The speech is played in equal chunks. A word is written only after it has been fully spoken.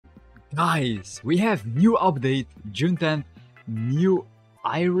Guys, we have new update, June 10th, new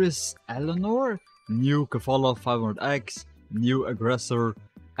Iris Eleanor, new Kafala 500X, new Aggressor,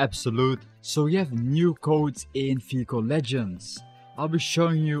 Absolute. So we have new codes in FICO Legends. I'll be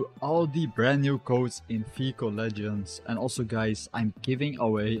showing you all the brand new codes in FICO Legends. And also guys, I'm giving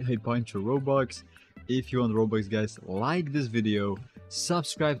away a bunch of Robux. If you want Robux guys, like this video,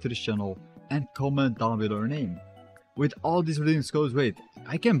 subscribe to this channel, and comment down below your name. With all these redeeming codes, wait,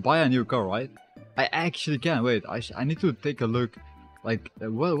 I can buy a new car, right? I actually can. Wait, I need to take a look. Like,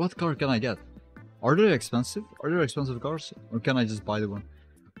 what car can I get? Are they expensive? Are there expensive cars? Or can I just buy the one?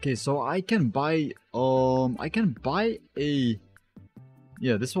 Okay, so I can buy, yeah,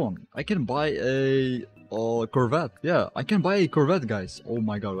 this one. I can buy a, Corvette. Yeah, I can buy a Corvette, guys. Oh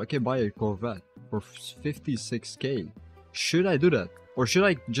my god, I can buy a Corvette for 56k. Should I do that? Or should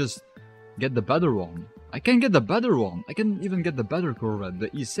I just get the better one? I can get the better one. I can even get the better Corvette, the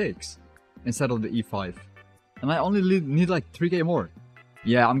E6, instead of the E5. And I only need like 3k more.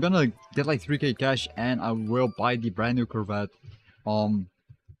 Yeah, I'm gonna get like 3k cash and I will buy the brand new Corvette. Also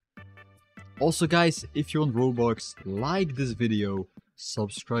guys, if you want Robux, like this video,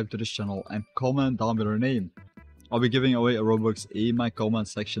 subscribe to this channel, and comment down below your name. I'll be giving away a Robux in my comment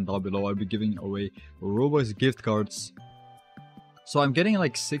section down below. I'll be giving away Robux gift cards. So I'm getting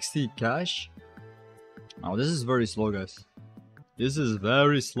like 60 cash. Oh, this is very slow, guys. This is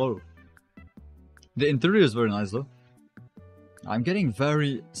very slow. The interior is very nice, though. I'm getting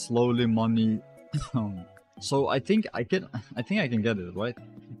very slowly money. So I think I can get it, right?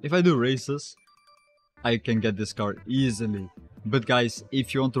 If I do races, I can get this car easily. But guys,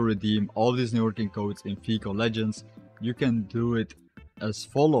 if you want to redeem all these new working codes in FICO Legends, you can do it as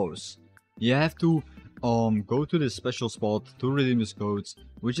follows. You have to go to this special spot to redeem these codes,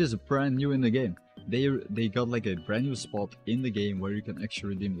 which is brand new in the game. They got like a brand new spot in the game where you can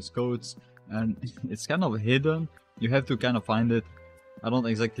actually redeem these codes, and it's kind of hidden. You have to kind of find it. I don't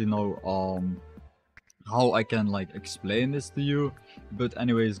exactly know how I can like explain this to you, but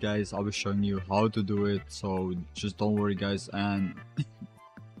anyways guys, I'll be showing you how to do it, so just don't worry guys. And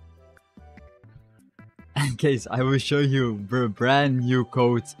in case I will show you the brand new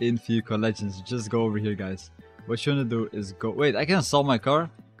codes in FICO Legends. Just go over here guys. What you want to do is go, wait, I can sell my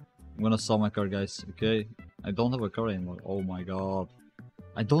car. I'm gonna sell my car guys. Okay, I don't have a car anymore. Oh my god,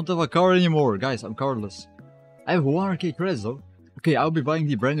 I don't have a car anymore guys. I'm carless. I have 100k credits though. Okay, I'll be buying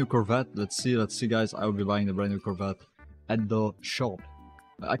the brand new Corvette. Let's see guys. I'll be buying the brand new Corvette at the shop.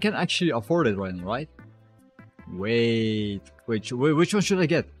 I can actually afford it right now, right? Wait, which one should I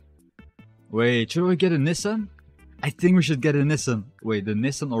get? Wait, should we get a Nissan? I think we should get a Nissan. Wait, the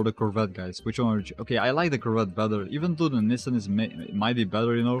Nissan or the Corvette, guys? Which one? Okay, I like the Corvette better. Even though the Nissan is might be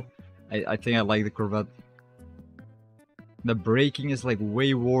better, you know. I think I like the Corvette. The braking is like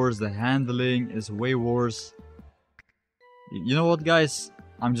way worse. The handling is way worse. You know what, guys?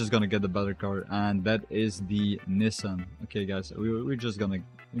 I'm just gonna get the better car, and that is the Nissan. Okay, guys, we're just gonna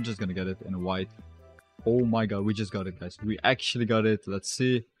get it in white. Oh my god, we just got it, guys. We actually got it. Let's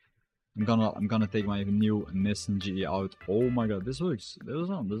see. I'm gonna take my new Nissan GE out. Oh my god, this one looks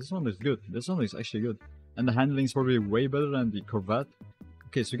good. This one looks actually good, and the handling is probably way better than the Corvette.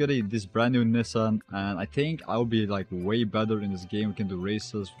 Okay, so we got this brand new Nissan, and I think I'll be like way better in this game. We can do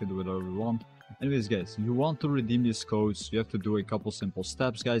races, we can do whatever we want. Anyways guys, if you want to redeem these codes, you have to do a couple simple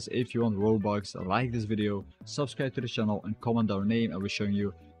steps guys. If you want Robux, like this video, subscribe to the channel, and comment down your name. I'll be showing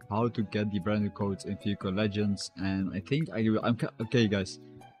you how to get the brand new codes in FICO Legends. And I think I'm okay guys.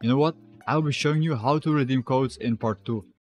 You know what? I'll be showing you how to redeem codes in part 2.